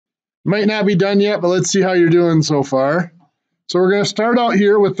Might not be done yet, but let's see how you're doing so far. So we're going to start out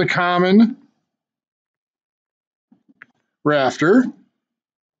here with the common rafter. Of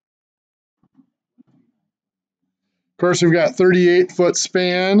course, we've got 38-foot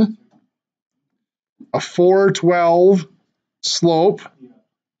span, a 412 slope.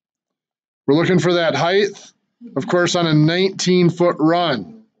 We're looking for that height, of course, on a 19-foot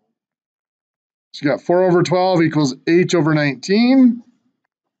run. So you got 4 over 12 equals h over 19.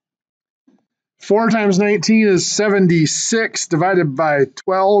 4 times 19 is 76, divided by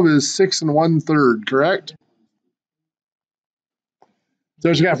 12 is 6 1/3, correct? So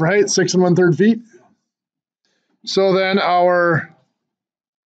what you got for height, 6 1/3 feet. So then our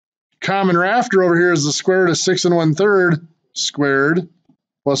common rafter over here is the square root of 6 1/3 squared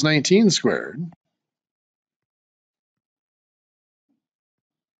plus 19 squared.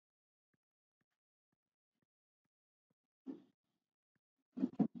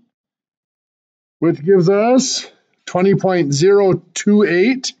 Which gives us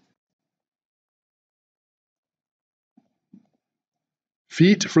 20.028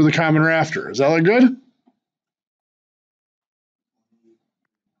 feet for the common rafter. Does that look good?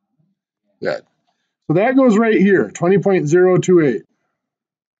 Yeah. So that goes right here, 20.028.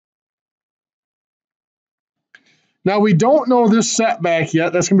 Now we don't know this setback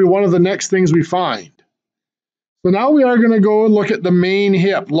yet. That's going to be one of the next things we find. So now we are going to go and look at the main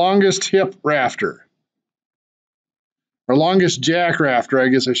hip, longest hip rafter. Or longest jack rafter, I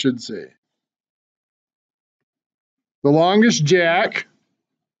guess I should say. The longest jack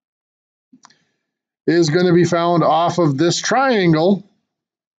is going to be found off of this triangle,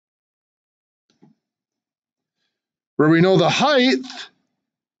 where we know the height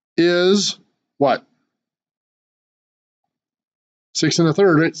is what? 6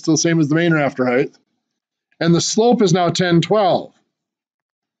 1/3, right? Still the same as the main rafter height. And the slope is now 1012.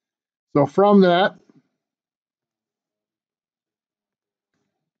 So from that,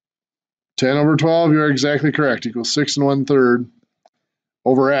 10 over 12, you're exactly correct, equals 6 1/3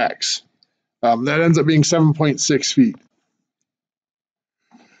 over x. That ends up being 7.6 feet.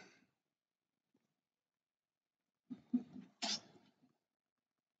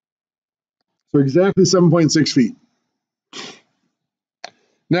 So exactly 7.6 feet.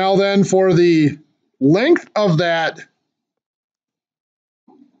 Now then, for the length of that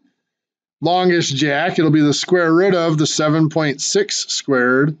longest jack, it'll be the square root of the 7.6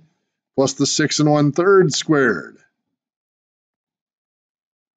 squared plus the 6 1/3 squared.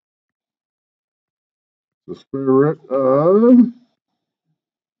 The square root of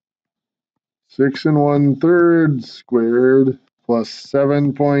 6 1/3 squared plus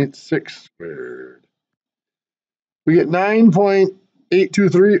 7.6 squared. We get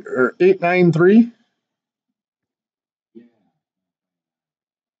 9.823 or 893.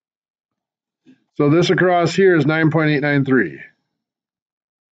 So this across here is 9.893.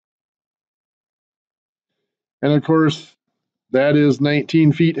 And of course, that is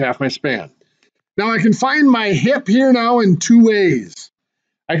 19 feet, half my span. Now I can find my hip here now in two ways.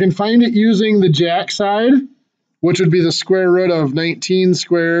 I can find it using the jack side, which would be the square root of 19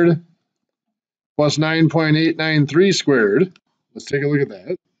 squared plus 9.893 squared. Let's take a look at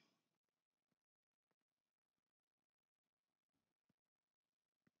that.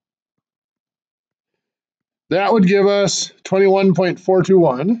 That would give us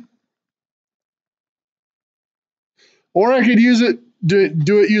 21.421. Or I could use it,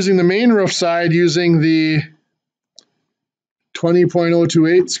 do it using the main roof side using the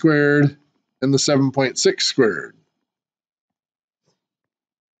 20.028 squared and the 7.6 squared.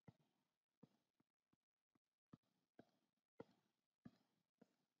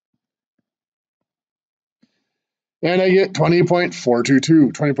 And I get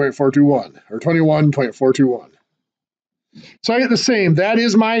 20.422, 20.421, or 21.421. So I get the same. That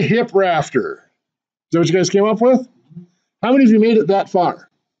is my hip rafter. Is that what you guys came up with? How many of you made it that far?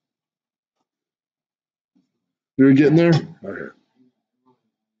 Are we getting there? Okay.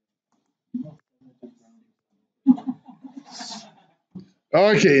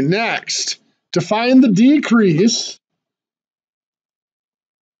 Okay, next. To find the decrease,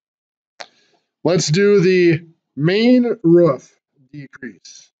 let's do the main roof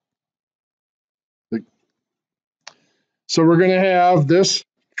decrease. So we're going to have this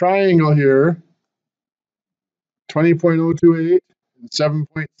triangle here, 20.028 and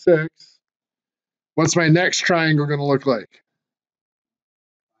 7.6. What's my next triangle going to look like?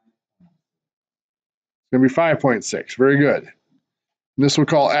 It's going to be 5.6. Very good. And this we'll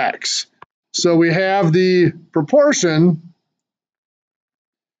call x. So we have the proportion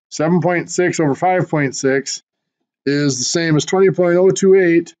 7.6 over 5.6 is the same as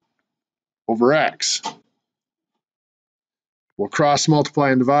 20.028 over x. We'll cross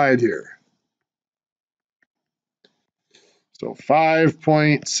multiply and divide here. So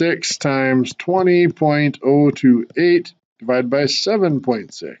 5.6 times 20.028 divided by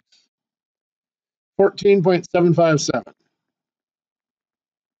 7.6. 14.757. Of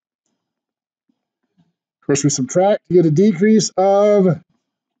course, we subtract to get a decrease of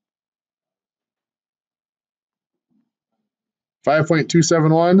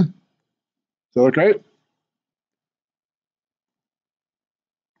 5.271. Does that look right?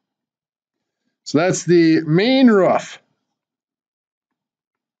 So that's the main roof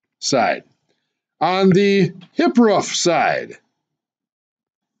side. On the hip roof side,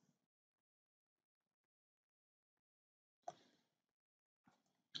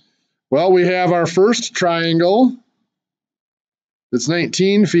 well, we have our first triangle that's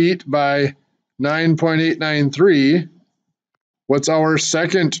 19 feet by 9.893. What's our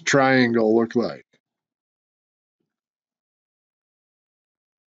second triangle look like?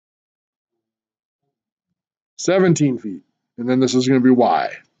 17 feet. And then this is going to be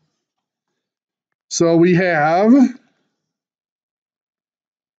y. So we have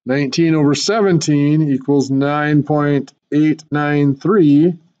 19 over 17 equals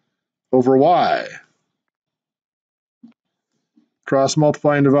 9.893 over y. Cross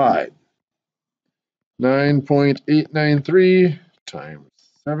multiply and divide. 9.893 times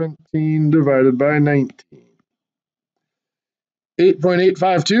 17 divided by 19.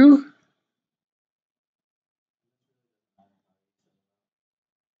 8.852.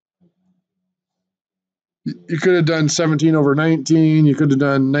 You could have done 17 over 19. You could have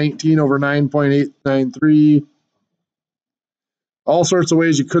done 19 over 9.893. All sorts of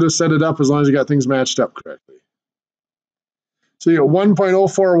ways you could have set it up as long as you got things matched up correctly. So you got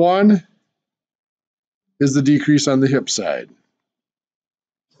 1.041 is the decrease on the hip side.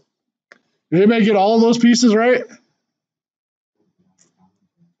 Did anybody get all of those pieces right?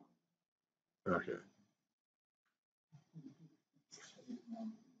 Okay.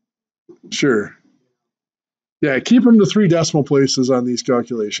 Sure. Yeah, keep them to 3 decimal places on these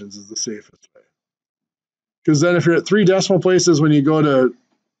calculations is the safest way. Because then if you're at 3 decimal places when you go to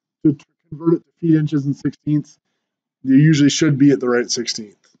convert it to feet, inches, and sixteenths, you usually should be at the right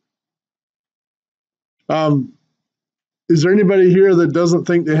 16th. Is there anybody here that doesn't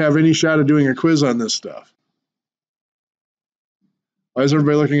think they have any shot of doing a quiz on this stuff? Why is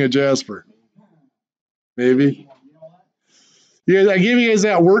everybody looking at Jasper? Maybe. Yeah, I gave you guys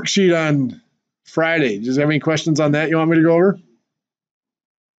that worksheet on Friday. Do you have any questions on that you want me to go over?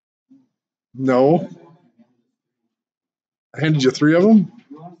 No. I handed you 3 of them?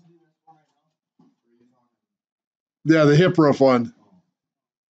 Yeah, the hip roof one.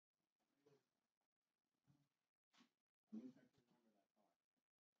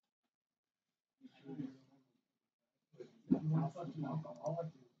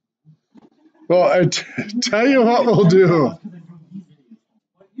 Well, I tell you what we'll do.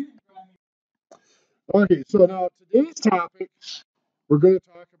 Okay, so now today's topic, we're going to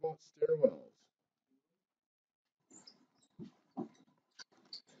talk about stairwells.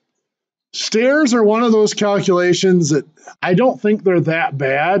 Stairs are one of those calculations that I don't think they're that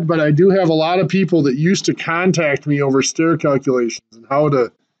bad, but I do have a lot of people that used to contact me over stair calculations and how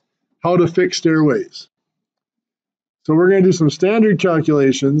to fix stairways. So we're going to do some standard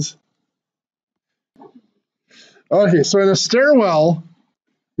calculations. Okay, so in a stairwell,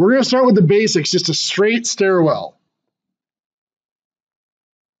 we're going to start with the basics, just a straight stairwell.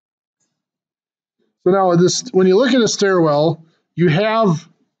 So now when you look at a stairwell, you have,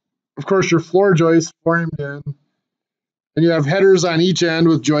 of course, your floor joists formed in, and you have headers on each end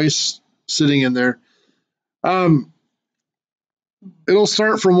with joists sitting in there. It'll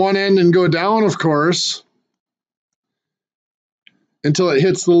start from one end and go down, of course, until it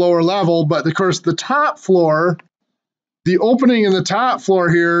hits the lower level. But of course, the top floor, the opening in the top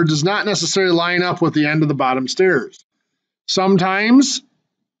floor here does not necessarily line up with the end of the bottom stairs. Sometimes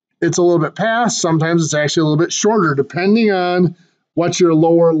it's a little bit past, sometimes it's actually a little bit shorter, depending on what your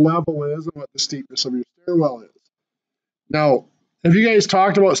lower level is and what the steepness of your stairwell is. Now, have you guys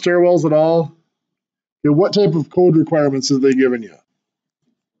talked about stairwells at all? Okay, what type of code requirements have they given you?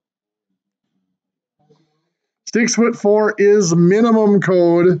 6'4" is minimum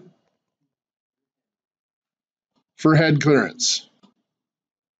code for head clearance.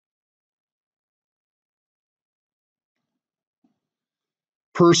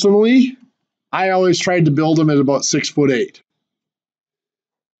 Personally, I always tried to build them at about 6'8".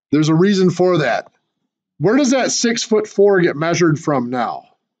 There's a reason for that. Where does that 6'4" get measured from now?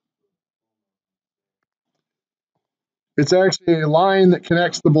 It's actually a line that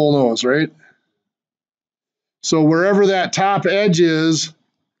connects the bull nose, right? So wherever that top edge is,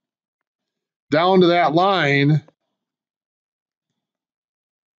 down to that line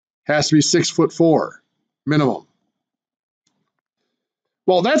has to be 6'4" minimum.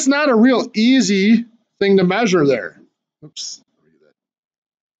 Well, that's not a real easy thing to measure there. Oops,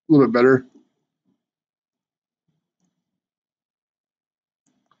 a little bit better.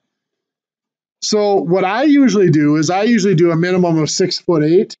 So what I usually do is I usually do a minimum of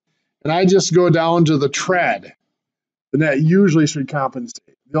 6'8", and I just go down to the tread, and that usually should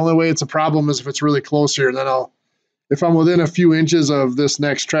compensate. The only way it's a problem is if it's really close here, and then if I'm within a few inches of this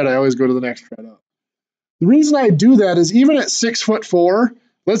next tread, I always go to the next tread up. The reason I do that is even at 6'4",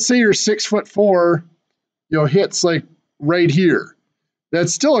 let's say you're 6'4", hits like right here.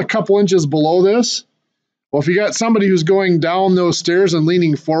 That's still a couple inches below this. Well, if you got somebody who's going down those stairs and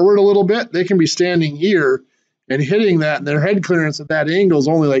leaning forward a little bit, they can be standing here and hitting that, and their head clearance at that angle is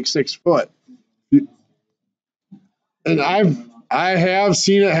only like 6 foot. And I have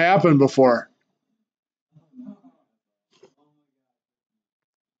seen it happen before.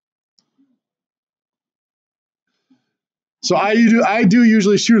 So I do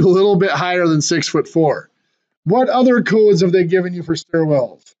usually shoot a little bit higher than 6'4". What other codes have they given you for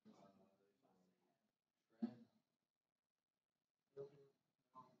stairwells?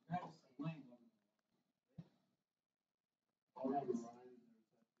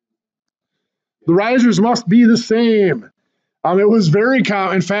 The risers must be the same. It was very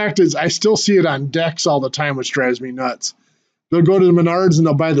common. In fact, I still see it on decks all the time, which drives me nuts. They'll go to the Menards and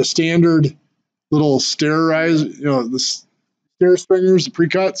they'll buy the standard little stair rise, the stair stringers, the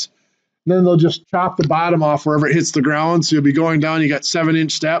pre-cuts. And then they'll just chop the bottom off wherever it hits the ground. So you'll be going down, you got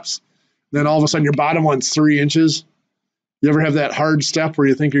 7-inch steps. Then all of a sudden your bottom one's 3 inches. You ever have that hard step where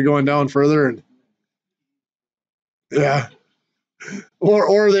you think you're going down further? And yeah.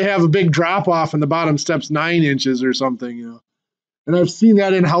 Or they have a big drop off and the bottom step's 9 inches or something. And I've seen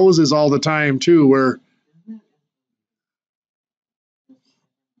that in houses all the time too, where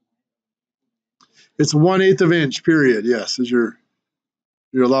it's 1/8 of inch, period. Yes, is your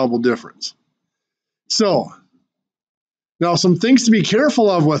allowable difference. So now some things to be careful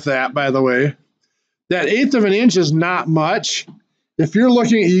of with that, by the way. That 1/8 of an inch is not much. If you're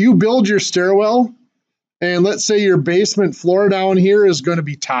looking, you build your stairwell, and let's say your basement floor down here is going to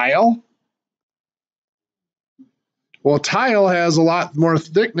be tile. Well, tile has a lot more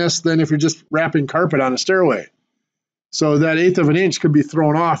thickness than if you're just wrapping carpet on a stairway. So that 1/8 of an inch could be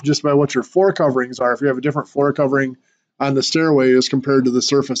thrown off just by what your floor coverings are if you have a different floor covering on the stairway as compared to the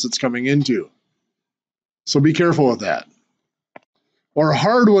surface it's coming into. So be careful with that. Or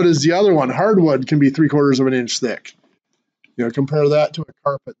hardwood is the other one. Hardwood can be 3/4 of an inch thick. Compare that to a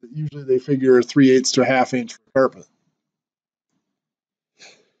carpet that usually they figure 3/8 to a 1/2 inch for carpet.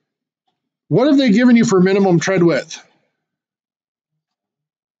 What have they given you for minimum tread width?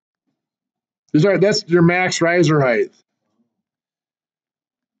 That's your max riser height.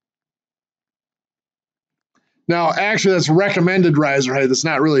 Now, actually, that's recommended riser height. That's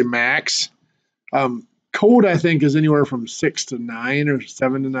not really max. Code, I think, is anywhere from 6 to 9 or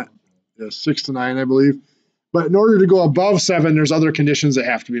 7 to 9. 6 to 9, I believe. But in order to go above 7, there's other conditions that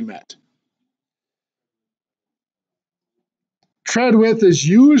have to be met. Tread width is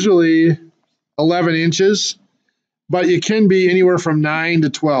usually 11 inches, but it can be anywhere from 9 to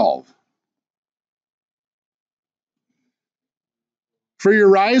 12. For your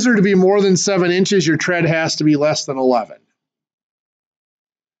riser to be more than 7 inches, your tread has to be less than 11.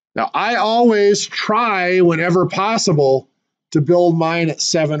 Now, I always try, whenever possible, to build mine at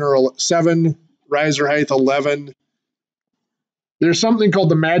 7 riser height, 11. There's something called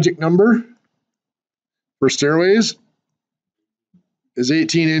the magic number for stairways. Is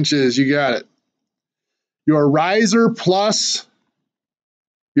 18 inches. You got it. Your riser plus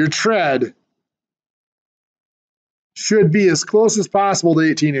your tread should be as close as possible to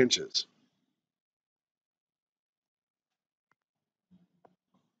 18 inches.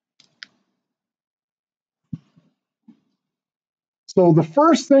 So the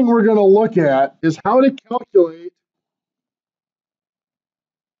first thing we're going to look at is how to calculate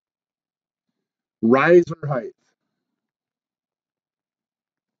riser height.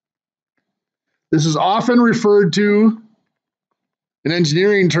 This is often referred to in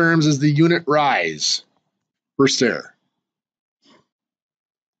engineering terms as the unit rise per stair.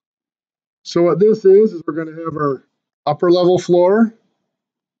 So what this is we're going to have our upper level floor,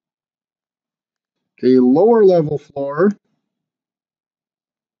 a lower level floor,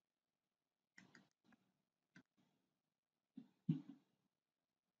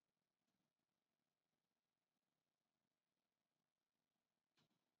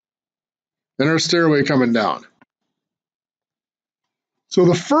 and our stairway coming down. So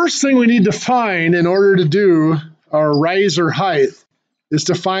the first thing we need to find in order to do our riser height is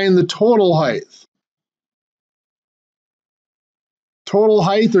to find the total height. Total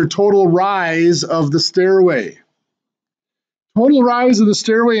height or total rise of the stairway. Total rise of the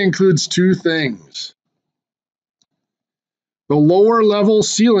stairway includes two things. The lower level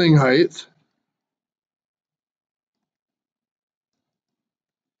ceiling height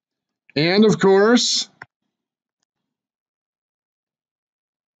and, of course,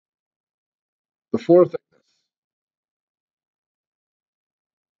 the floor thickness.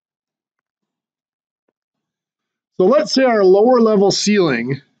 So let's say our lower level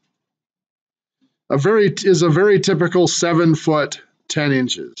ceiling is a very typical 7 foot 10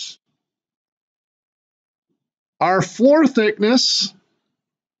 inches. Our floor thickness,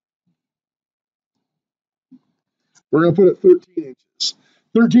 we're going to put it 13 inches.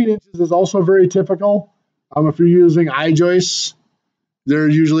 13 inches is also very typical. If you're using I-joists, they're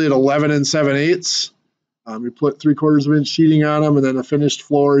usually at 11 7/8. You put 3/4 of inch sheeting on them, and then a finished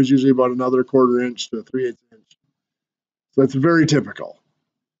floor is usually about another 1/4 inch to a 3/8 inch. So that's very typical.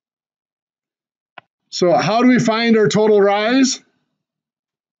 So how do we find our total rise?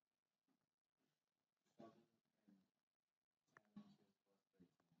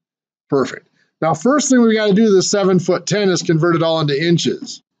 Perfect. Now, first thing we got to do to the 7 foot 10 is convert it all into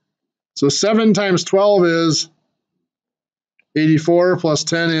inches. So 7 times 12 is 84 plus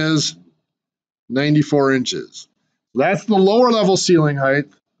 10 is 94 inches. That's the lower level ceiling height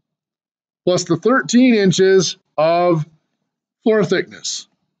plus the 13 inches of floor thickness.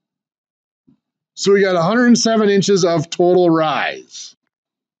 So we got 107 inches of total rise.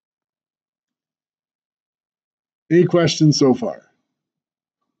 Any questions so far?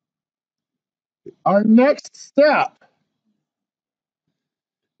 Our next step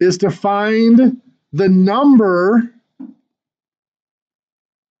is to find the number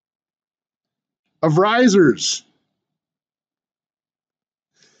of risers.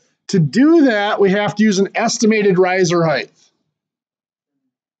 To do that, we have to use an estimated riser height.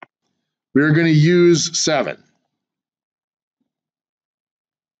 We're going to use 7.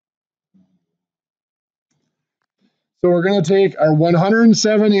 So we're going to take our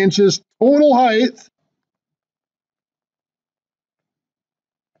 107 inches total height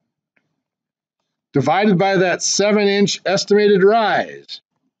divided by that 7-inch estimated rise,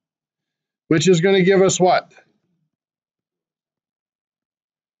 which is going to give us what?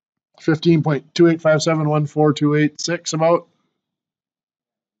 15.28571428.6 about?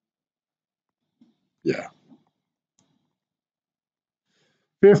 Yeah.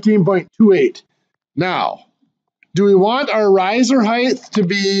 15.28. Now, do we want our riser height to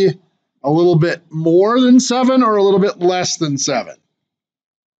be a little bit more than 7 or a little bit less than 7?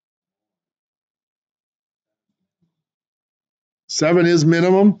 7 is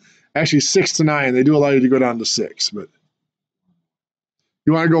minimum. Actually, 6 to 9. They do allow you to go down to 6, but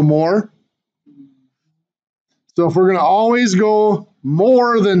you want to go more? So if we're going to always go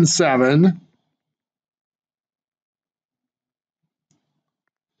more than 7,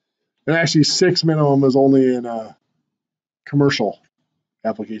 and actually 6 minimum is only in a commercial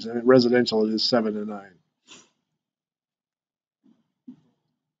application. In residential, it is 7 to 9.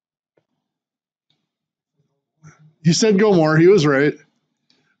 He said go more. He was right.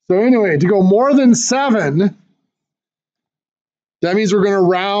 So anyway, to go more than 7, that means we're going to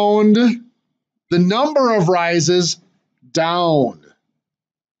round the number of rises down.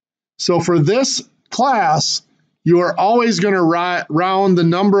 So for this class, you are always going to round the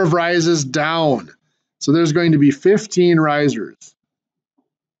number of rises down. So there's going to be 15 risers.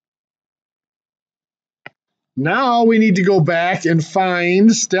 Now we need to go back and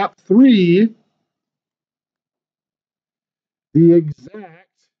find step 3, the exact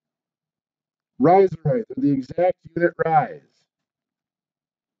riser height, or the exact unit rise.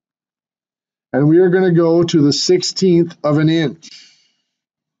 And we are going to go to the 16th of an inch.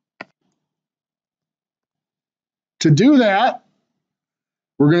 To do that,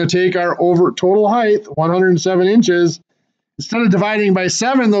 we're going to take our total height, 107 inches. Instead of dividing by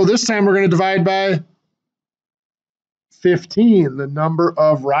 7, though, this time we're going to divide by 15, the number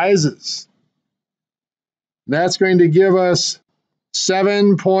of rises. That's going to give us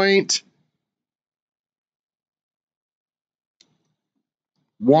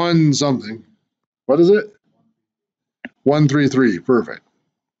 7.1 something. What is it? 133. Perfect.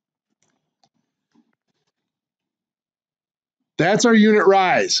 That's our unit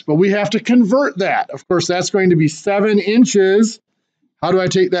rise, but we have to convert that. Of course, that's going to be 7 inches. How do I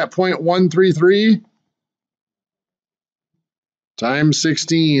take that 0.133? times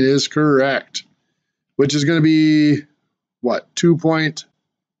 16 is correct, which is going to be, what,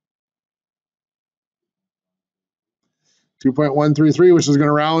 2.133, which is going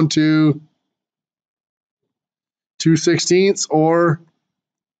to round to 2/16 or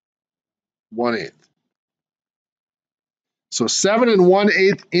 1/8. So 7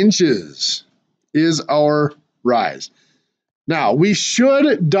 1/8 inches is our rise. Now, we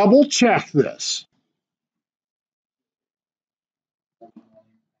should double check this.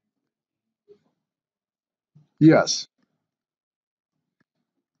 Yes.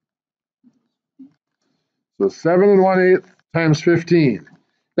 So 7 1/8 times 15.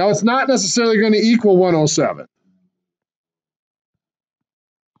 Now, it's not necessarily going to equal 107.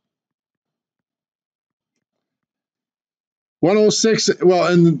 Well,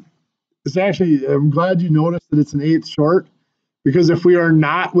 and it's actually, I'm glad you noticed that it's an eighth short, because if we are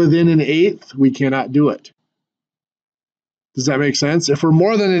not within an eighth, we cannot do it. Does that make sense? If we're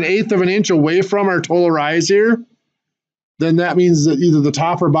more than an eighth of an inch away from our total rise here, then that means that either the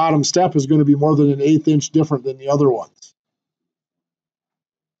top or bottom step is going to be more than an eighth inch different than the other ones.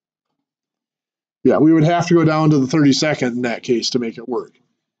 Yeah, we would have to go down to the 32nd in that case to make it work.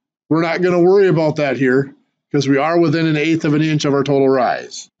 We're not going to worry about that here because we are within an eighth of an inch of our total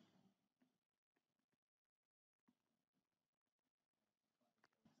rise.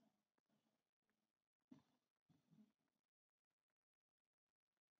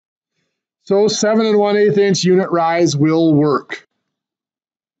 So 7 1/8 inch unit rise will work.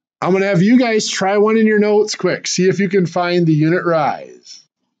 I'm going to have you guys try one in your notes quick. See if you can find the unit rise.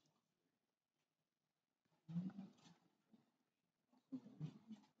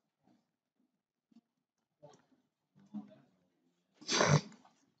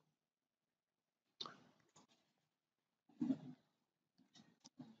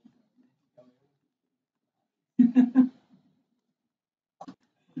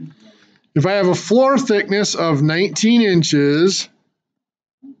 If I have a floor thickness of 19 inches,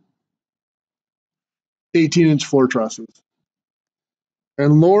 18-inch floor trusses,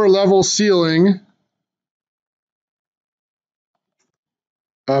 and lower level ceiling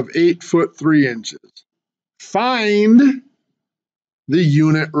of 8'3". Find the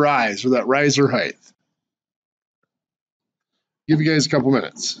unit rise, or that riser height. Give you guys a couple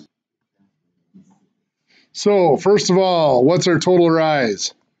minutes. So first of all, what's our total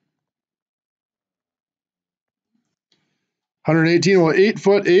rise? 118. Well, 8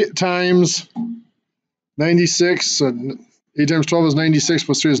 foot 8 times 96. So 8 times 12 is 96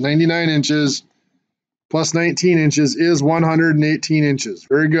 plus 3 is 99 inches. Plus 19 inches is 118 inches.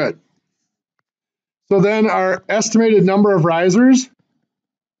 Very good. So then our estimated number of risers,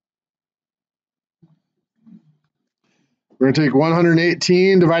 we're going to take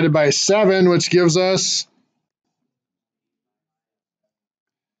 118 divided by 7, which gives us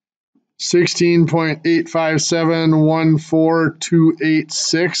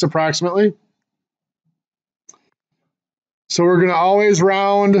 16.85714,286 approximately. So we're going to always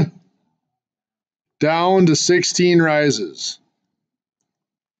round down to 16 rises.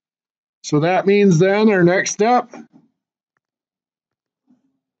 So that means then our next step,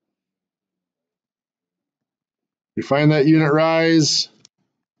 we find that unit rise,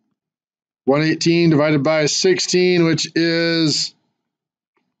 118 divided by 16, which is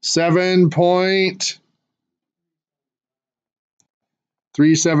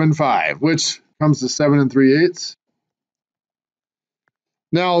 7.375, which comes to 7 3/8.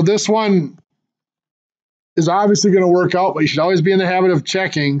 Now this one is obviously going to work out, but you should always be in the habit of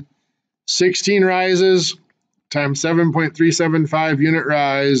checking 16 rises times 7.375 unit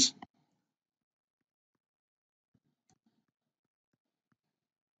rise.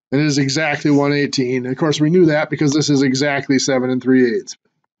 It is exactly 118. Of course, we knew that because this is exactly 7 3/8.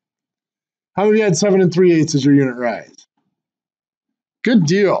 How many had 7 3/8 as your unit rise? Good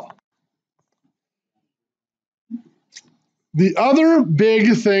deal. The other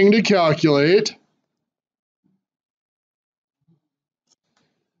big thing to calculate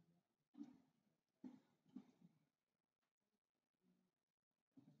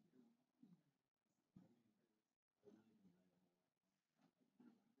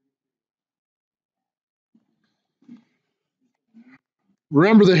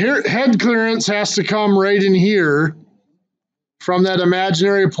remember, the head clearance has to come right in here from that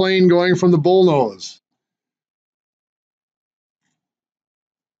imaginary plane going from the bullnose.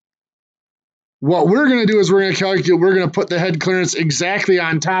 What we're going to do is we're going to calculate, we're going to put the head clearance exactly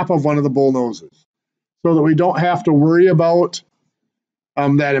on top of one of the bullnoses so that we don't have to worry about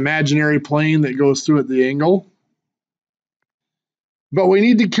that imaginary plane that goes through at the angle. But we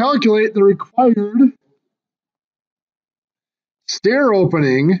need to calculate the required stair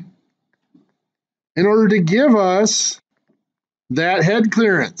opening in order to give us that head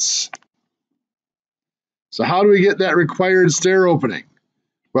clearance. So how do we get that required stair opening?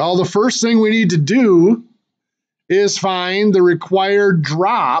 Well, the first thing we need to do is find the required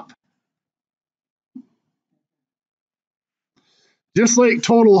drop. Just like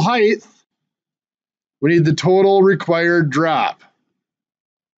total height, we need the total required drop.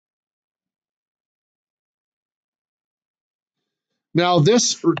 Now,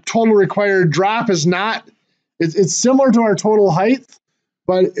 this total required drop is not, it's similar to our total height,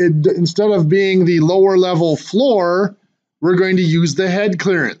 but instead of being the lower level floor, we're going to use the head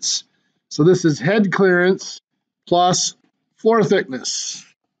clearance. So this is head clearance plus floor thickness.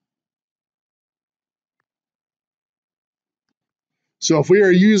 So if we are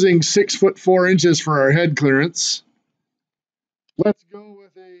using 6'4" for our head clearance, let's go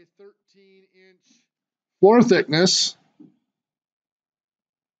with a 13-inch floor thickness.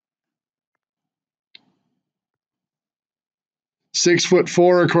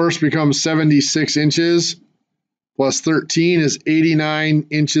 (6'4", of course, becomes 76 inches, plus 13 is 89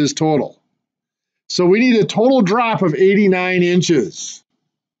 inches total. So we need a total drop of 89 inches.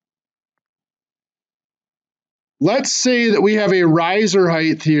 Let's say that we have a riser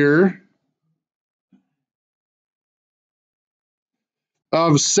height here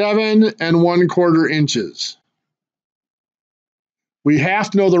of 7 1/4 inches. We have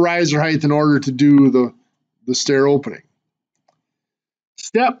to know the riser height in order to do the stair opening.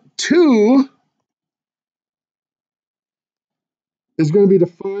 Step 2 is going to be to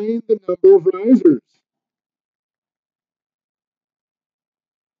find the number of risers.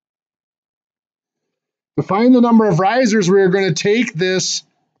 To find the number of risers, we're going to take this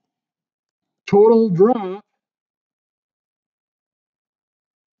total drop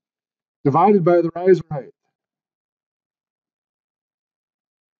divided by the riser height.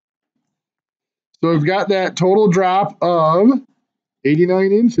 So we've got that total drop of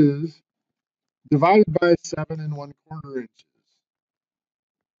 89 inches divided by 7 1/4 inches.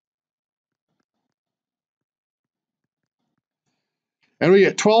 And we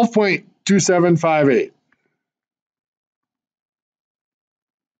get 12.2758.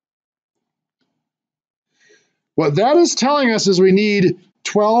 What that is telling us is we need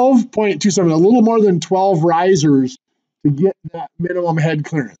 12.27, a little more than 12 risers to get that minimum head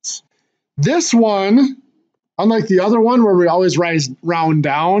clearance. This one, unlike the other one where we always round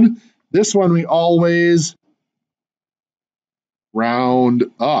down, this one we always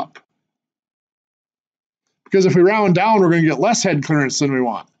round up. Because if we round down, we're going to get less head clearance than we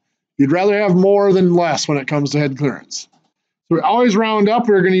want. You'd rather have more than less when it comes to head clearance. So we always round up,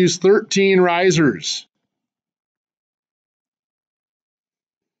 we're going to use 13 risers.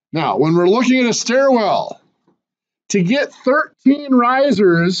 Now, when we're looking at a stairwell, to get 13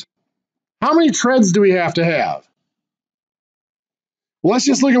 risers, how many treads do we have to have? Well, let's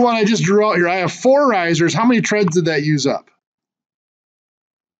just look at what I just drew out here. I have 4 risers. How many treads did that use up?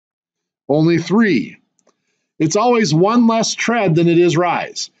 Only 3. It's always one less tread than it is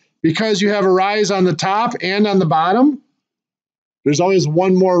rise. Because you have a rise on the top and on the bottom, there's always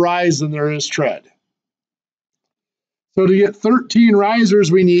one more rise than there is tread. So to get 13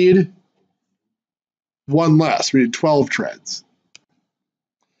 risers, we need one less. We need 12 treads.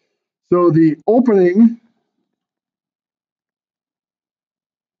 So the opening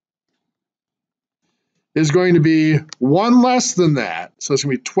is going to be one less than that. So it's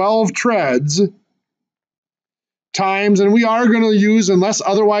going to be 12 treads times, and we are going to use, unless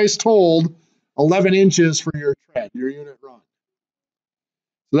otherwise told, 11 inches for your tread, your unit run.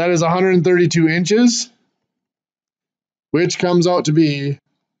 So that is 132 inches, which comes out to be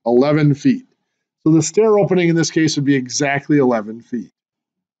 11 feet. So the stair opening in this case would be exactly 11 feet.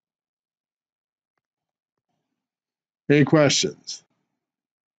 Any questions?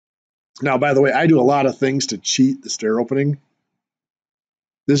 Now, by the way, I do a lot of things to cheat the stair opening.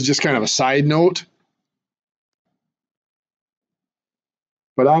 This is just kind of a side note.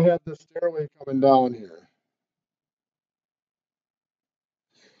 But I had the stairway coming down here.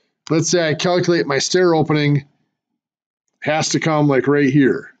 Let's say I calculate my stair opening has to come like right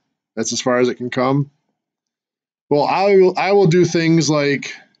here. That's as far as it can come. Well, I will do things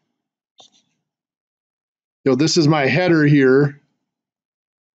like, this is my header here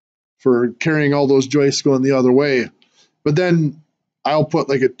for carrying all those joists going the other way. But then I'll put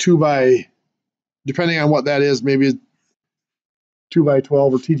like a 2x, depending on what that is, maybe 2x12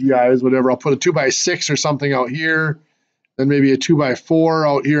 or TGIs, whatever. I'll put a 2x6 or something out here, then maybe a 2x4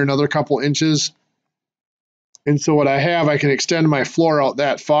 out here, another couple inches. And so what I have, I can extend my floor out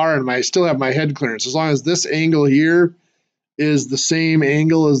that far, and I still have my head clearance. As long as this angle here is the same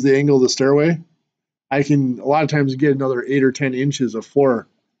angle as the angle of the stairway, I can a lot of times get another 8 or 10 inches of floor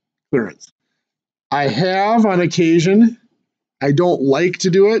clearance. I have on occasion. I don't like to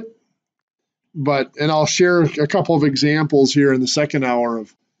do it, and I'll share a couple of examples here in the second hour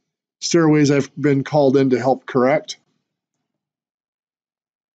of stairways I've been called in to help correct.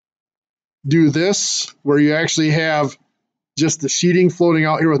 Do this where you actually have just the sheeting floating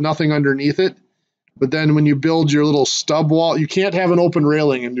out here with nothing underneath it. But then when you build your little stub wall, you can't have an open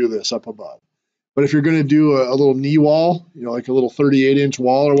railing and do this up above. But if you're going to do a little knee wall, like a little 38-inch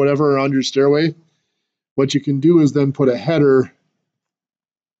wall or whatever around your stairway, what you can do is then put a header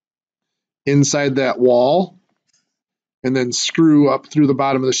inside that wall and then screw up through the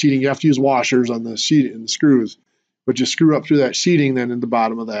bottom of the sheeting. You have to use washers on the sheet and the screws, but you screw up through that sheeting then in the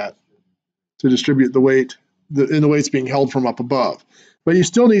bottom of that to distribute the weight, and the weight's being held from up above. But you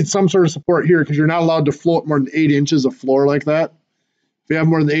still need some sort of support here because you're not allowed to float more than 8 inches of floor like that. If you have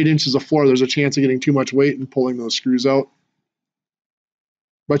more than 8 inches of floor, there's a chance of getting too much weight and pulling those screws out.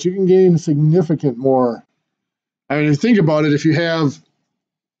 But you can gain significant more. I mean, if you think about it,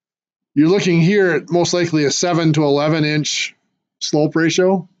 you're looking here at most likely a 7 to 11 inch slope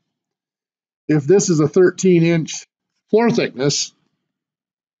ratio. If this is a 13-inch floor thickness,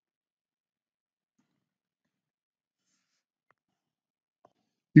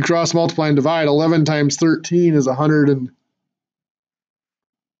 you cross multiply and divide. 11 times 13 is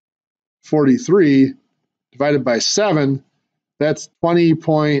 143 divided by 7. That's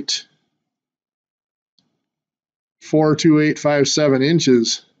 20.42857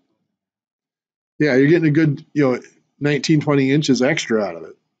 inches. Yeah, you're getting a good, 19, 20 inches extra out of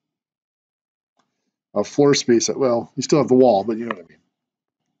it. Of floor space. Well, you still have the wall, but you know what I mean.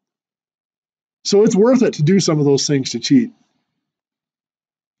 So it's worth it to do some of those things to cheat.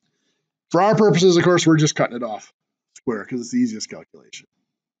 For our purposes, of course, we're just cutting it off square because it's the easiest calculation.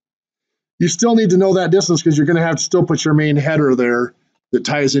 You still need to know that distance because you're going to have to still put your main header there that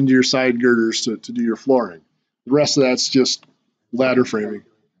ties into your side girders to do your flooring. The rest of that's just ladder framing.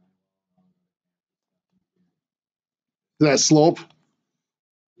 That slope?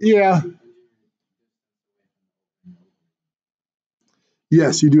 Yeah.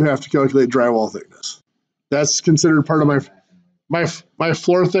 Yes, you do have to calculate drywall thickness. That's considered part of my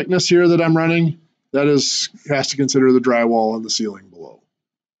floor thickness here that I'm running. That has to consider the drywall and the ceiling below.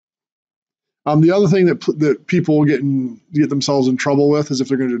 The other thing that people get themselves in trouble with is if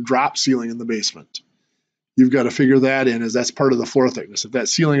they're going to drop ceiling in the basement. You've got to figure that in, as that's part of the floor thickness. If that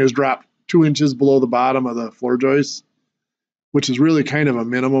ceiling is dropped 2 inches below the bottom of the floor joist, which is really kind of a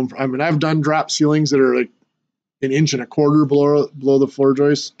minimum. I mean, I've done drop ceilings that are like 1.25 inches below the floor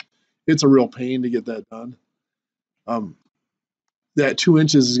joist. It's a real pain to get that done. That 2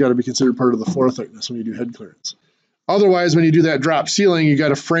 inches has got to be considered part of the floor thickness when you do head clearance. Otherwise, when you do that drop ceiling, you got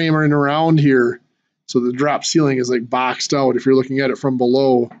to frame it around here. So the drop ceiling is like boxed out. If you're looking at it from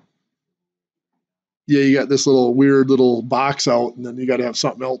below, yeah, you got this weird little box out, and then you got to have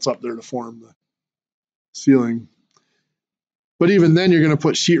something else up there to form the ceiling. But even then, you're going to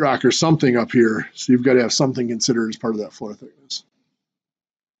put sheetrock or something up here. So you've got to have something considered as part of that floor thickness.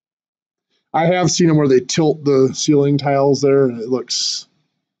 I have seen them where they tilt the ceiling tiles there, and it looks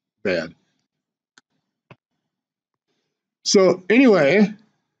bad. So anyway,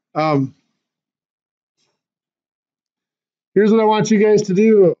 here's what I want you guys to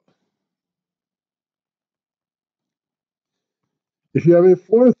do. If you have a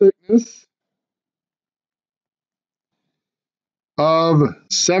floor thickness of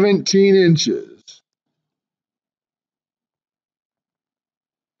 17 inches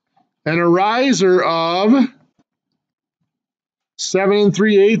and a riser of 7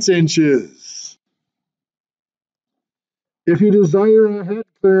 3/8 inches, if you desire a head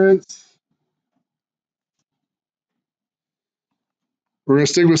clearance, we're going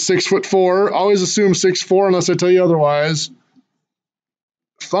to stick with 6'4". Always assume 6'4" unless I tell you otherwise.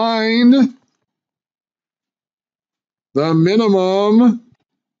 Find the minimum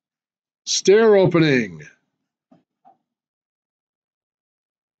stair opening.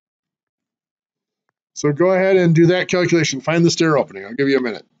 So go ahead and do that calculation. Find the stair opening. I'll give you a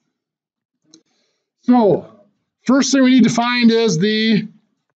minute. So first thing we need to find is the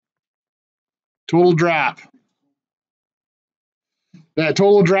total drop. That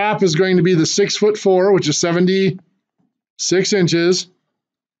total drop is going to be the 6'4", which is 76 inches,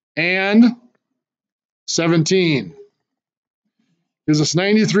 and 17. Gives us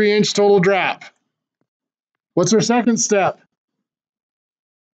 93-inch total drop. What's our second step?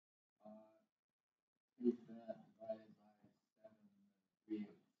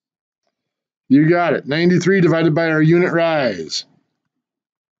 You got it. 93 divided by our unit rise,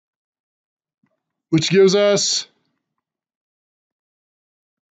 which gives us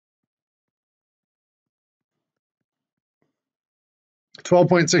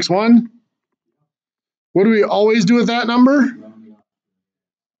 12.61. What do we always do with that number?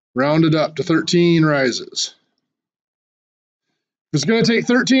 Round it up to 13 rises. If it's going to take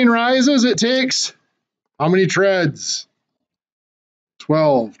 13 rises, it takes how many treads?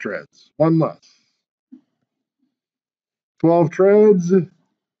 12 treads. One less. 12 treads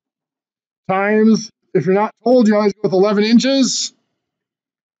times, if you're not told, you always go with 11 inches.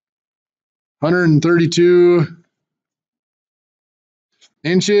 132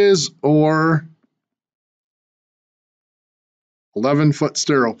 inches or 11-foot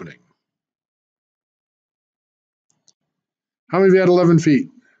stair opening. How many of you had 11 feet?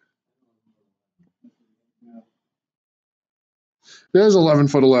 It is 11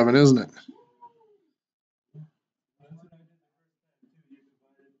 foot 11, isn't it?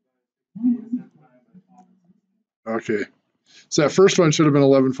 Okay. So that first one should have been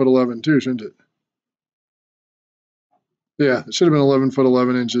 11 foot 11 too, shouldn't it? Yeah, it should have been 11 foot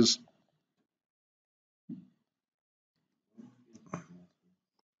 11 inches.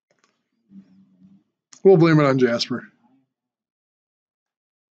 We'll blame it on Jasper.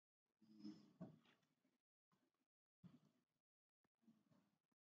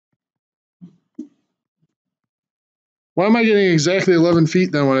 Why am I getting exactly 11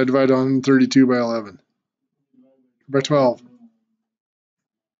 feet then when I divide 132 by 11? By 12.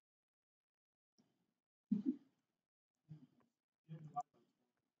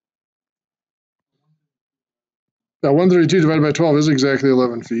 Yeah, 132 divided by 12 is exactly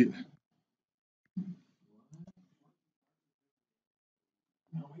 11 feet.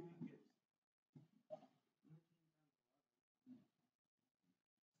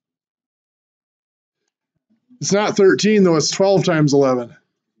 It's not 13 though, it's 12 times 11.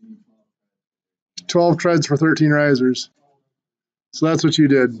 12 treads for 13 risers. So that's what you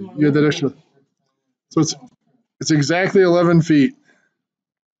did. You had that extra. So it's exactly 11 feet.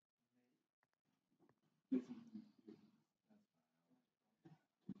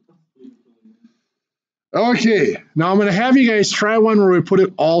 Okay, now I'm going to have you guys try one where we put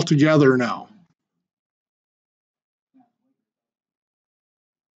it all together now.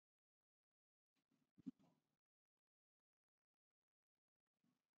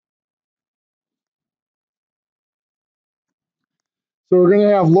 So we're going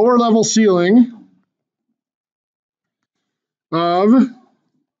to have lower level ceiling of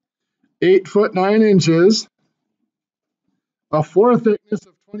 8 foot 9 inches, a floor thickness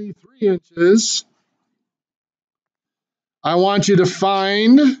of 23 inches. I want you to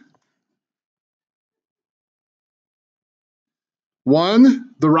find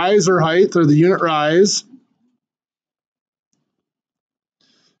one, the riser height or the unit rise,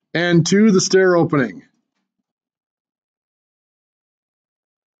 and two, the stair opening.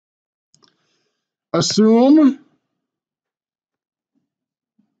 Assume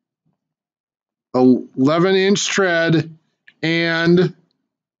 11-inch tread and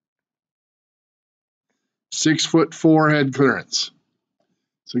 6'4" head clearance.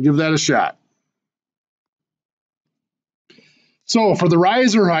 So give that a shot. So for the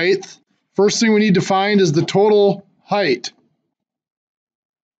riser height, first thing we need to find is the total height.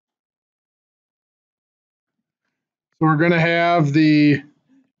 So we're going to have the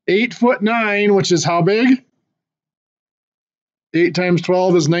 8 foot 9, which is how big? 8 times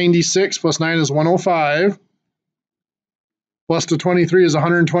 12 is 96, plus 9 is 105. Plus the 23 is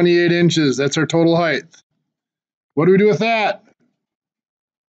 128 inches. That's our total height. What do we do with that?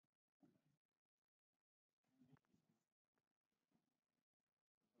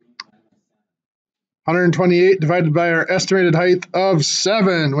 (128) divided by our estimated height of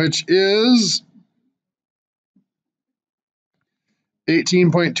 7, which is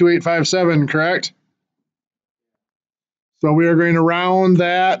 18.2857, correct? So we are going to round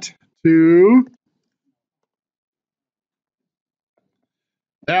that to,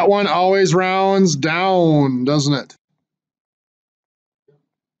 that one always rounds down, doesn't it?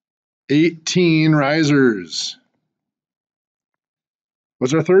 18 risers.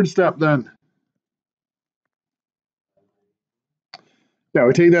 What's our third step then? Yeah,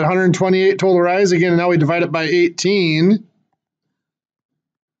 we take that 128 total rise again, and now we divide it by 18.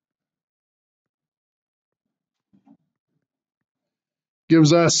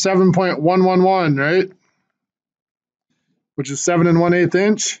 Gives us 7.111, right? Which is 7 1/8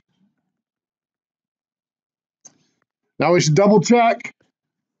 inch. Now we should double check.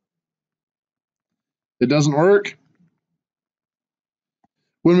 It doesn't work.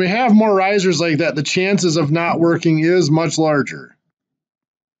 When we have more risers like that, the chances of not working is much larger.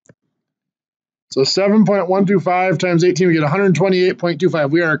 So 7.125 times 18, we get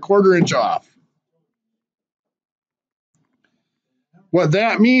 128.25. We are a quarter inch off. What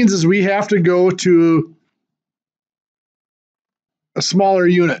that means is we have to go to a smaller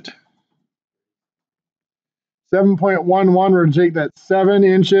unit. 7.11, we're going to take that 7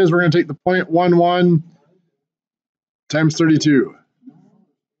 inches. We're going to take the 0.11 times 32.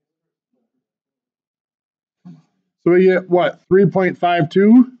 So we get what?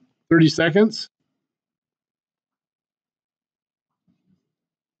 3.52, 30 seconds.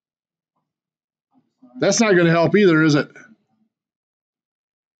 That's not going to help either, is it? If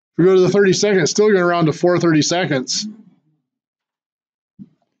we go to the 30 seconds, it's still going to round to 430 seconds.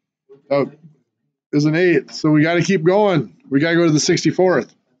 Oh, is an 8th. So we got to keep going. We got to go to the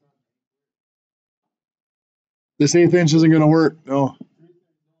 64th. This 1/8 inch isn't going to work. No.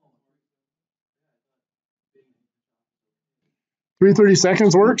 330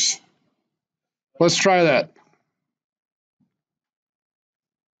 seconds works. Let's try that.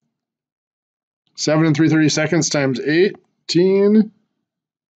 7 and 330 seconds times 18.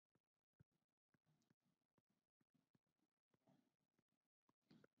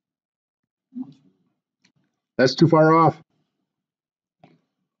 That's too far off.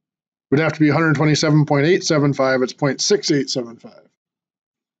 Would have to be 127.875. It's 0.6875.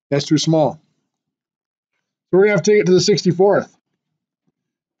 That's too small. So we're going to have to take it to the 64th.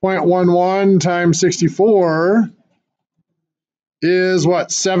 0.11 times 64 is what?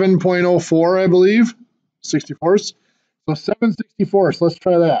 7.04, I believe. 64ths. So 7/64. Let's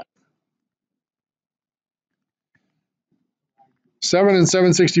try that. 7 and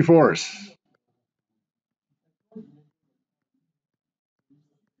 7/64.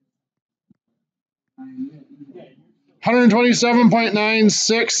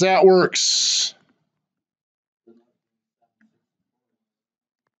 127.96. That works.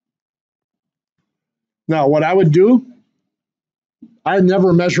 Now, what I would do, I'd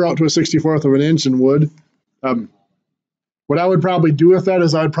never measure out to a 64th of an inch in wood. What I would probably do with that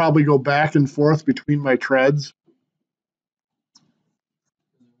is I'd probably go back and forth between my treads.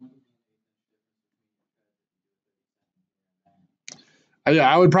 Yeah,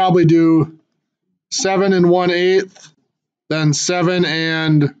 I would probably do 7 and 1/8, then 7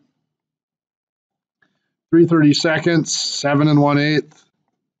 and 330 seconds, 7 and 1/8.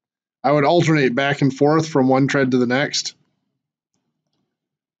 I would alternate back and forth from one tread to the next,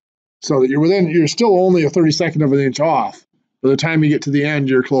 so that you're still only a 32nd of an inch off. By the time you get to the end,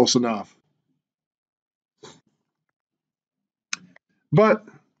 you're close enough. But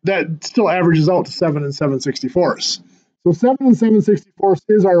that still averages out to 7 and 7/64. So 7 and 7/64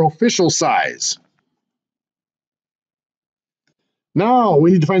 is our official size. Now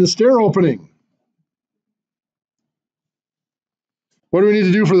we need to find the stair opening. What do we need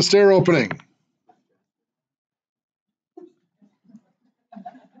to do for the stair opening?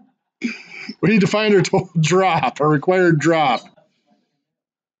 We need to find our total drop, our required drop,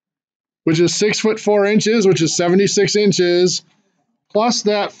 which is 6'4" inches, which is 76 inches, plus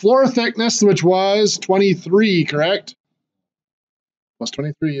that floor thickness, which was 23, correct? Plus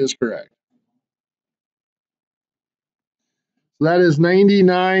 23 is correct. So that is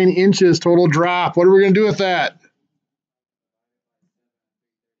 99 inches total drop. What are we going to do with that?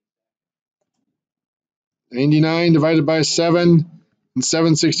 99 divided by 7 and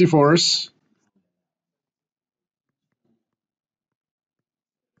 7/64.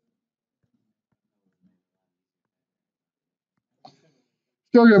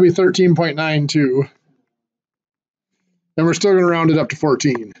 Still going to be 13.92. And we're still going to round it up to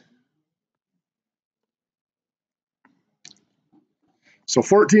 14. So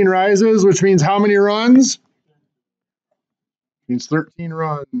 14 rises, which means how many runs? Means 13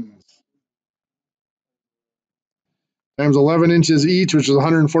 runs. Times 11 inches each, which is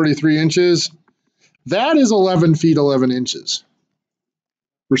 143 inches. That is 11 feet, 11 inches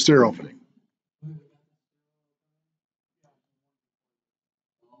for stair opening.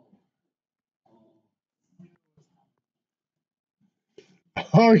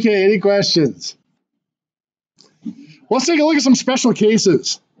 Okay, any questions? Let's take a look at some special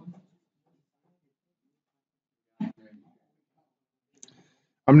cases.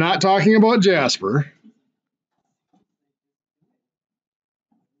 I'm not talking about Jasper.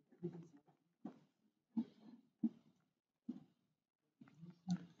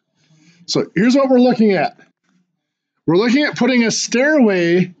 So here's what we're looking at. We're looking at putting a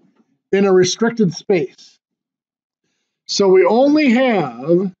stairway in a restricted space. So we only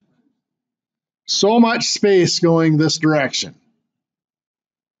have so much space going this direction.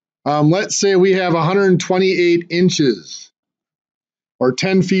 Let's say we have 128 inches or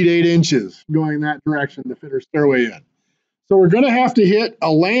 10 feet 8 inches going that direction to fit our stairway in. So we're going to have to hit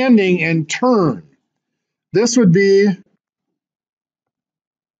a landing and turn. This would be,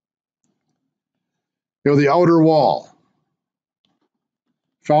 the outer wall,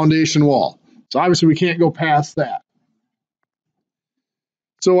 foundation wall. So obviously we can't go past that.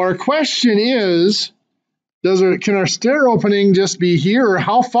 So our question is, can our stair opening just be here, or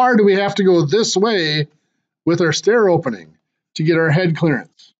how far do we have to go this way with our stair opening to get our head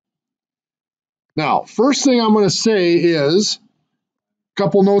clearance? Now, first thing I'm going to say is a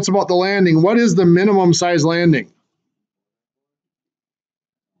couple notes about the landing. What is the minimum size landing?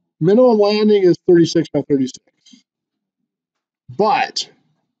 Minimum landing is 36 by 36. But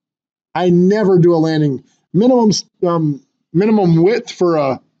I never do a landing. Minimum width for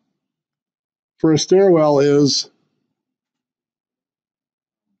a stairwell is,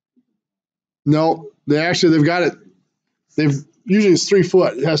 no, they've got it. Usually it's 3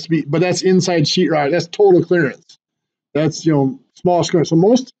 foot. It has to be, but that's inside sheetrock. That's total clearance. That's, small square. So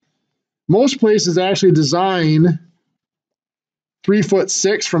most places actually design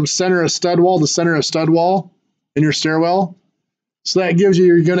 3'6" from center of stud wall to center of stud wall in your stairwell. So that gives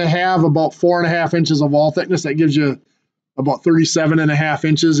you're going to have about 4.5 inches of wall thickness. That gives you about 37.5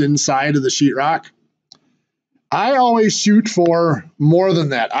 inches inside of the sheetrock. I always shoot for more than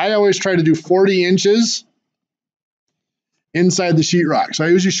that. I always try to do 40 inches inside the sheetrock. So I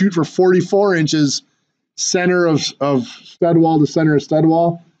usually shoot for 44 inches center of stud wall to center of stud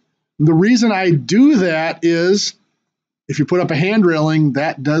wall. The reason I do that is if you put up a hand railing,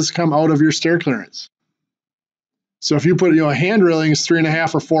 that does come out of your stair clearance. So if you put, a hand railing is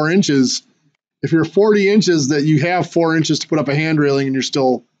 3.5 or 4 inches, if you're 40 inches, that you have 4 inches to put up a hand railing and you're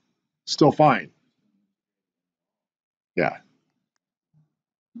still fine. Yeah.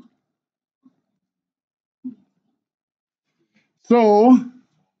 So,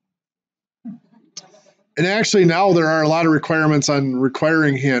 and actually now there are a lot of requirements on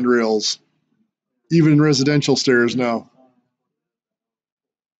requiring handrails, even in residential stairs now.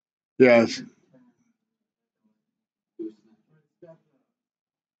 Yeah.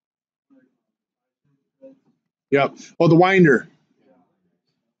 Yep. Oh, the winder.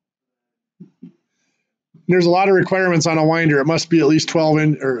 There's a lot of requirements on a winder. It must be at least 12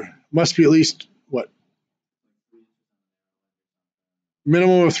 in, or must be at least what?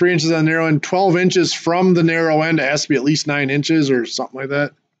 Minimum of 3 inches on the narrow end, 12 inches from the narrow end. It has to be at least 9 inches or something like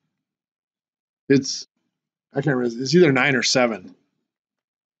that. I can't remember. It's either 9 or 7.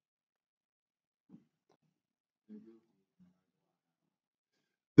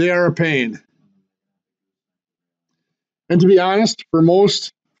 They are a pain. And to be honest, for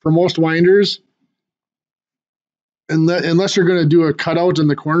most winders, unless you're going to do a cutout in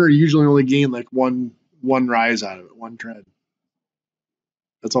the corner, you usually only gain like one rise out of it, one tread.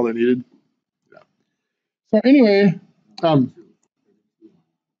 That's all they needed. Yeah. So anyway, and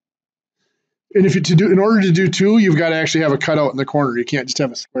in order to do 2, you've got to actually have a cutout in the corner. You can't just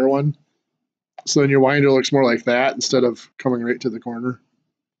have a square one. So then your winder looks more like that instead of coming right to the corner.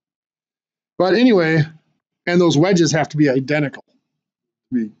 But anyway, and those wedges have to be identical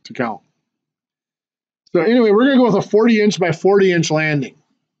to count. So anyway, we're going to go with a 40-inch by 40-inch landing.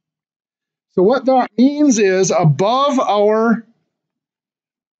 So what that means is above our,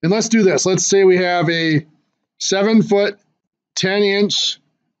 and let's do this. Let's say we have a 7-foot, 10-inch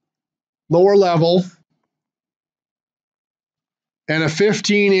lower level and a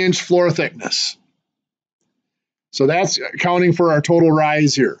 15-inch floor thickness. So that's accounting for our total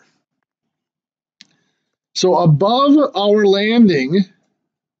rise here. So above our landing,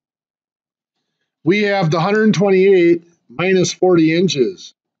 we have the 128 minus 40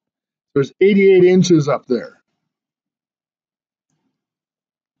 inches. There's 88 inches up there.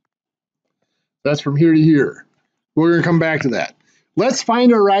 That's from here to here. We're going to come back to that. Let's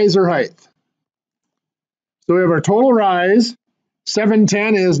find our riser height. So we have our total rise.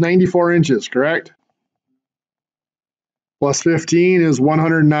 710 is 94 inches, correct? Plus 15 is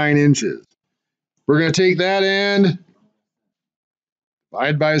 109 inches. We're going to take that and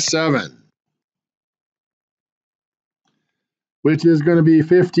divide by 7, which is going to be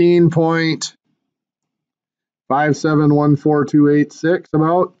 15.5714286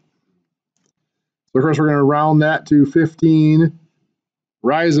 about. So of course we're going to round that to 15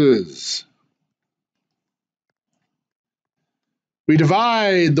 rises. We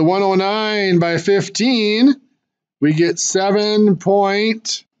divide the 109 by 15, we get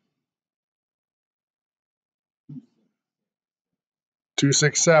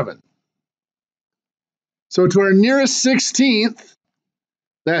 7.267. So to our nearest 16th,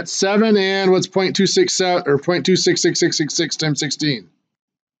 That's 7 and what's 0.267 or 0.26666 times 16?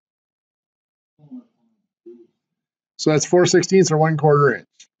 So that's 4/16 or 1/4 inch.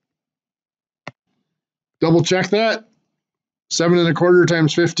 Double check that. 7 1/4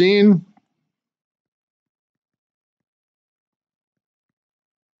 times 15.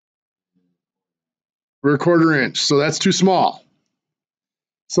 We're 1/4 inch. So that's too small.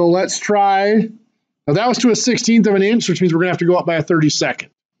 So let's try. Now that was to a 16th of an inch, which means we're going to have to go up by a 32nd.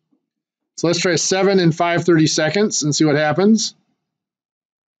 So let's try 7 and 5/32 and see what happens.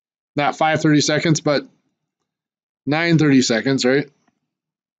 Not 5/32, but 9/32, right?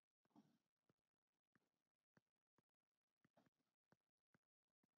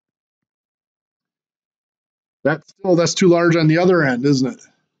 That's too large on the other end, isn't it?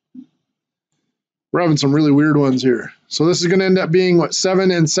 We're having some really weird ones here. So this is going to end up being what,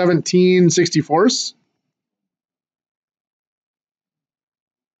 7 and 17/64?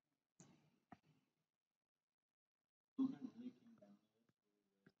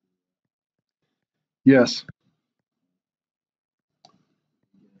 Yes.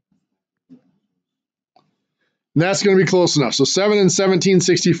 And that's going to be close enough. So 7 and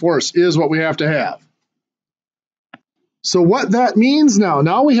 17/64 is what we have to have. So what that means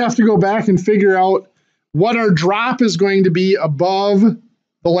now we have to go back and figure out what our drop is going to be above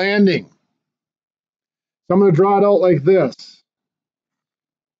the landing. So I'm going to draw it out like this.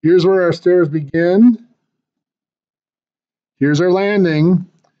 Here's where our stairs begin. Here's our landing.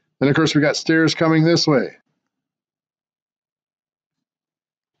 And of course, we got stairs coming this way.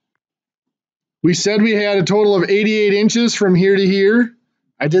 We said we had a total of 88 inches from here to here.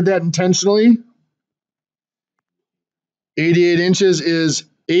 I did that intentionally. 88 inches is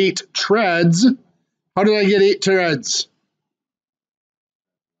 8 treads. How did I get 8 treads?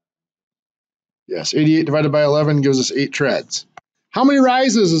 Yes, 88 divided by 11 gives us 8 treads. How many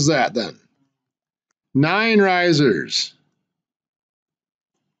rises is that then? 9 risers.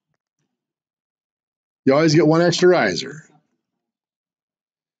 You always get 1 extra riser.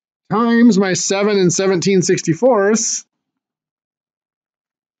 Times my 7 and 17/64.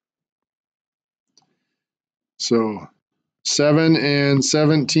 So 7 and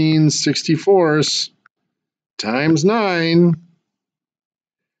 17/64 times 9.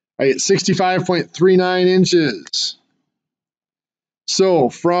 I get 65.39 inches. So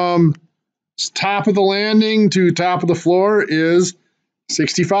from top of the landing to top of the floor is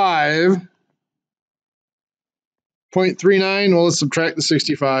 65.39. Well, let's subtract the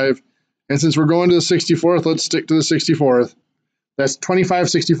 65. And since we're going to the 64th, let's stick to the 64th. That's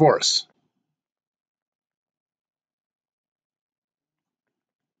 25/64.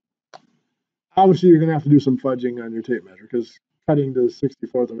 Obviously, you're going to have to do some fudging on your tape measure because cutting to the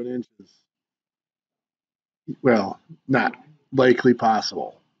 64th of an inch is, well, not likely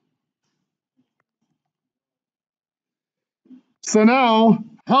possible. So now,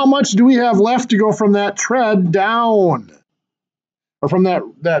 how much do we have left to go from that tread down? Or from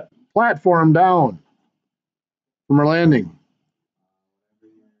that platform down from our landing?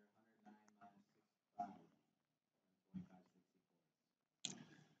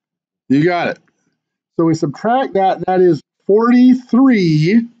 You got it. So we subtract that, and that is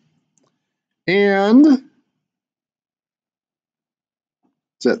 43. And is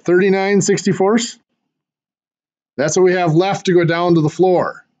that 39/64? That's what we have left to go down to the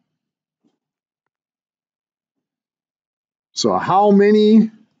floor. So how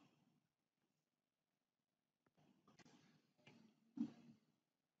many?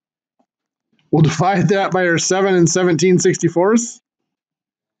 We'll divide that by our 7 and 17/64.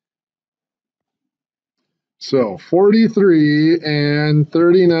 So 43 and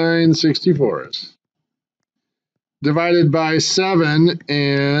 39/64 divided by 7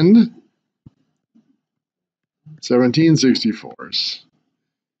 and 17/64.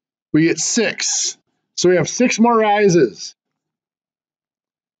 We get 6. So we have 6 more rises.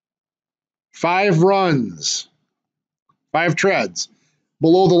 5 runs. 5 treads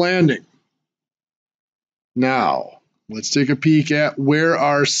below the landing. Now, let's take a peek at where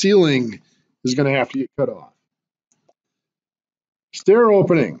our ceiling is going to have to get cut off. Stair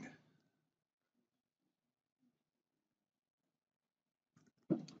opening.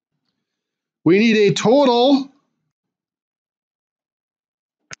 We need a total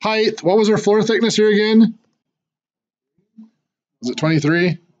height. What was our floor thickness here again? Was it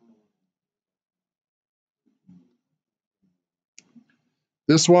 23?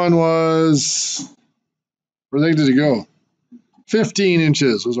 This one was, where did it go? 15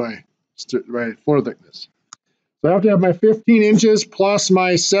 inches was my floor thickness. So I have to have my 15 inches plus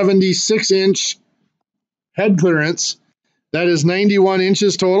my 76-inch head clearance. That is 91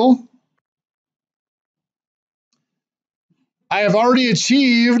 inches total. I have already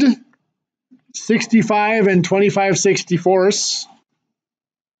achieved 65 and 25/64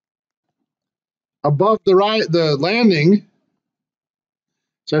 above the landing.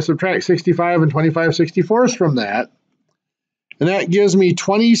 So I subtract 65 and 25/64 from that, and that gives me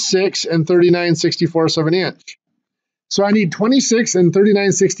 26 and 39/64 of an inch. So I need 26 and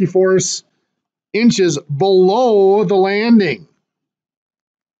 39/64 inches below the landing.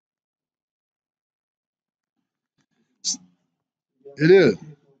 It is.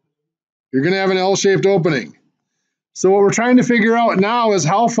 You're going to have an L-shaped opening. So what we're trying to figure out now is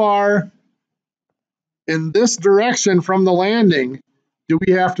how far in this direction from the landing do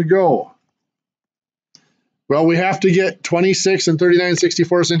we have to go? Well, we have to get 26 and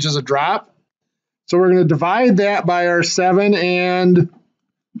 39/64 inches of drop. So we're going to divide that by our 7 and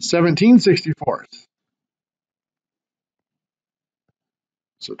 17/64.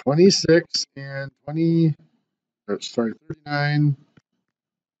 So 26 and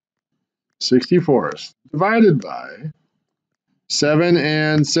 39/64 divided by 7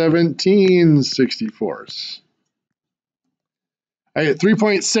 and 17/64. I get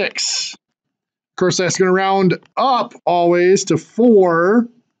 3.6. Of course, that's going to round up always to 4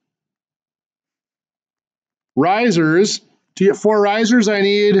 risers. To get 4 risers, I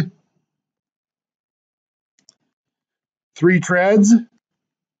need 3 treads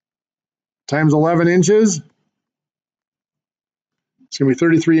times 11 inches. It's going to be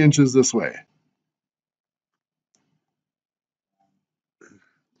 33 inches this way.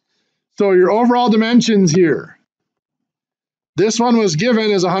 So your overall dimensions here. This one was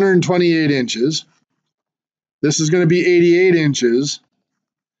given as 128 inches. This is going to be 88 inches.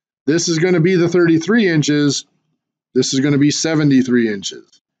 This is going to be the 33 inches. This is going to be 73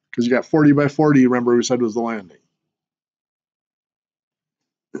 inches because you got 40 by 40, remember we said was the landing.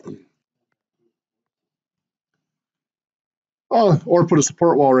 Oh, or put a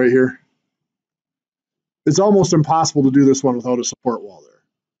support wall right here. It's almost impossible to do this one without a support wall there.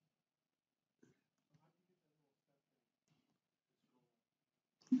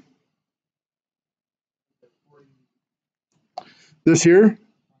 This here,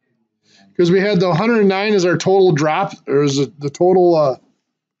 because we had the 109 as our total drop, or is the total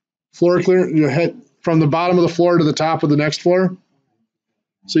floor clearance, you head from the bottom of the floor to the top of the next floor.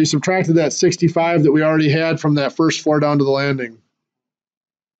 So you subtracted that 65 that we already had from that first floor down to the landing.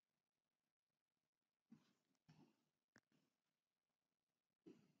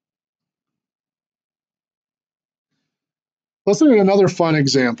 Let's look at another fun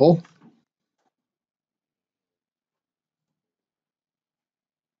example.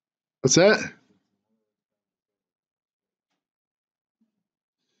 What's that?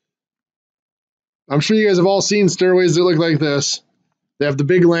 I'm sure you guys have all seen stairways that look like this. They have the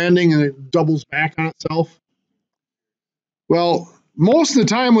big landing and it doubles back on itself. Well, most of the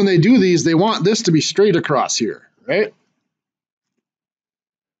time when they do these, they want this to be straight across here, right?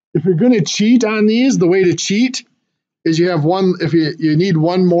 If you're going to cheat on these, the way to cheat is you have one, if you need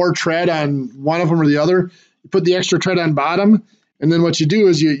one more tread on one of them or the other, you put the extra tread on bottom, and then what you do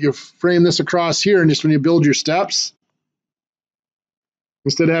is you frame this across here, and just when you build your steps,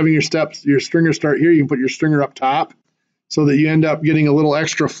 instead of having your stringer start here, you can put your stringer up top so that you end up getting a little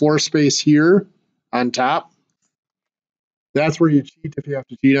extra floor space here on top. That's where you cheat if you have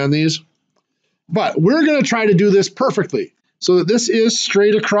to cheat on these. But we're going to try to do this perfectly so that this is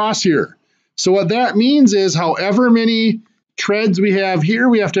straight across here. So what that means is however many treads we have here,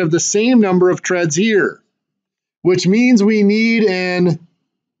 we have to have the same number of treads here, which means we need an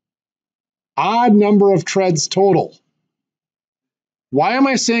odd number of treads total. Why am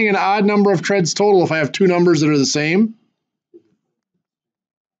I saying an odd number of treads total if I have two numbers that are the same?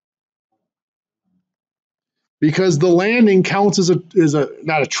 Because the landing counts as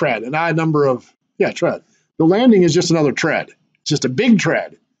not a tread, an odd number of, tread. The landing is just another tread. It's just a big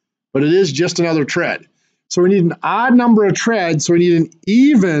tread, but it is just another tread. So we need an odd number of treads, so we need an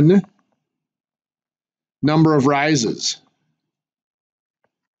even number of rises.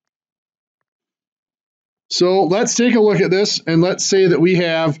 So let's take a look at this, and let's say that we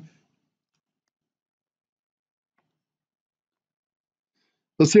have,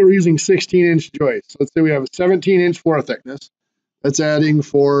 let's say we're using 16-inch joists. Let's say we have a 17-inch floor thickness. That's adding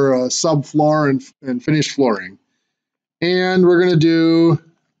for subfloor and finished flooring. And we're going to do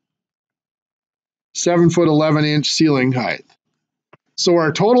 7-foot 11-inch ceiling height. So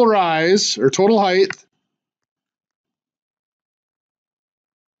our total rise, or total height,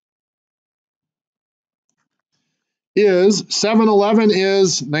 is 711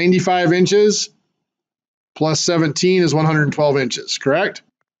 is 95 inches plus 17 is 112 inches, correct?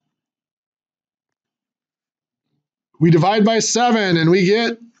 We divide by 7 and we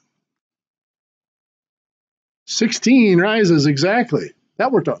get 16 rises, exactly.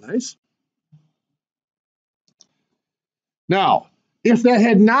 That worked out nice. Now, if that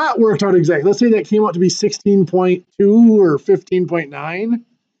had not worked out exactly, let's say that came out to be 16.2 or 15.9,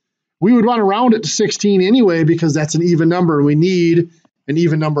 we would want to round it to 16 anyway because that's an even number and we need an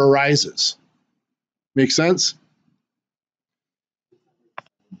even number of rises. Make sense?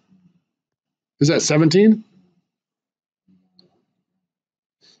 Is that 17?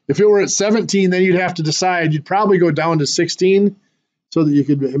 If it were at 17, then you'd have to decide. You'd probably go down to 16 so that you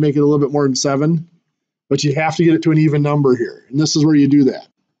could make it a little bit more than 7. But you have to get it to an even number here. And this is where you do that.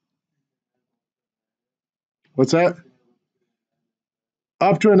 What's that?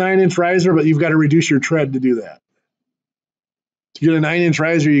 Up to a 9-inch riser, but you've got to reduce your tread to do that. To get a 9-inch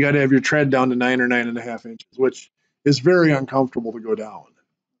riser, you got to have your tread down to 9 or 9.5 inches, which is very uncomfortable to go down.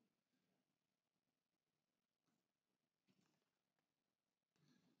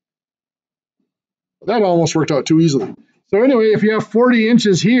 That almost worked out too easily. So anyway, if you have 40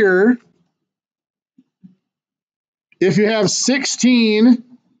 inches here, if you have 16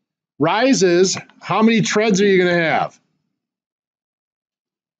 rises, how many treads are you going to have?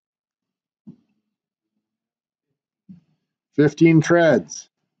 15 treads.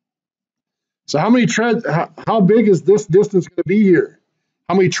 So how many treads, how big is this distance going to be here?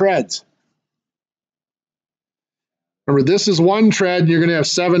 How many treads? Remember, this is 1 tread, and you're going to have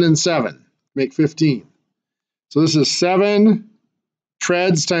 7 and 7. Make 15. So this is 7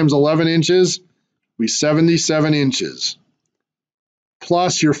 treads times 11 inches, be 77 inches,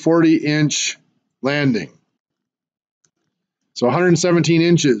 plus your 40-inch landing. So 117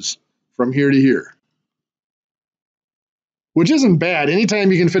 inches from here to here, which isn't bad.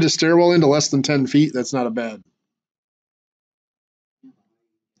 Anytime you can fit a stairwell into less than 10 feet, that's not a bad.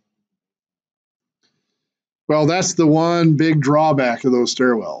 Well, that's the one big drawback of those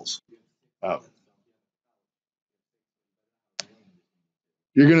stairwells.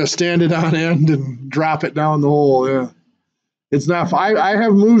 You're going to stand it on end and drop it down the hole. Yeah. It's not, I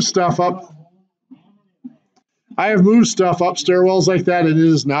have moved stuff up. I have moved stuff up stairwells like that, and it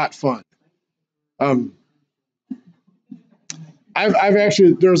is not fun. I've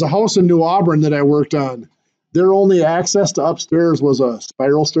actually, there's a house in New Auburn that I worked on. Their only access to upstairs was a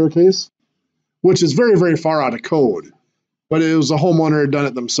spiral staircase, which is very, very far out of code. But it was a homeowner had done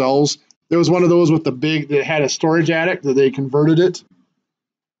it themselves. There was one of those with the big, that had a storage attic that they converted it.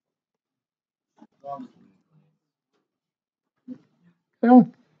 Yeah.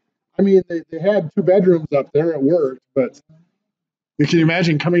 I mean, they had 2 bedrooms up there. It worked, but you can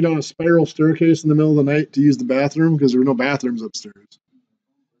imagine coming down a spiral staircase in the middle of the night to use the bathroom because there were no bathrooms upstairs.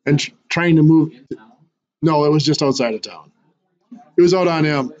 And trying to move. No, it was just outside of town. It was out on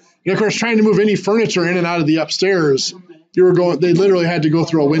and of course, trying to move any furniture in and out of the upstairs, they literally had to go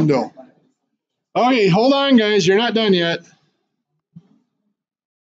through a window. Okay, hold on, guys. You're not done yet.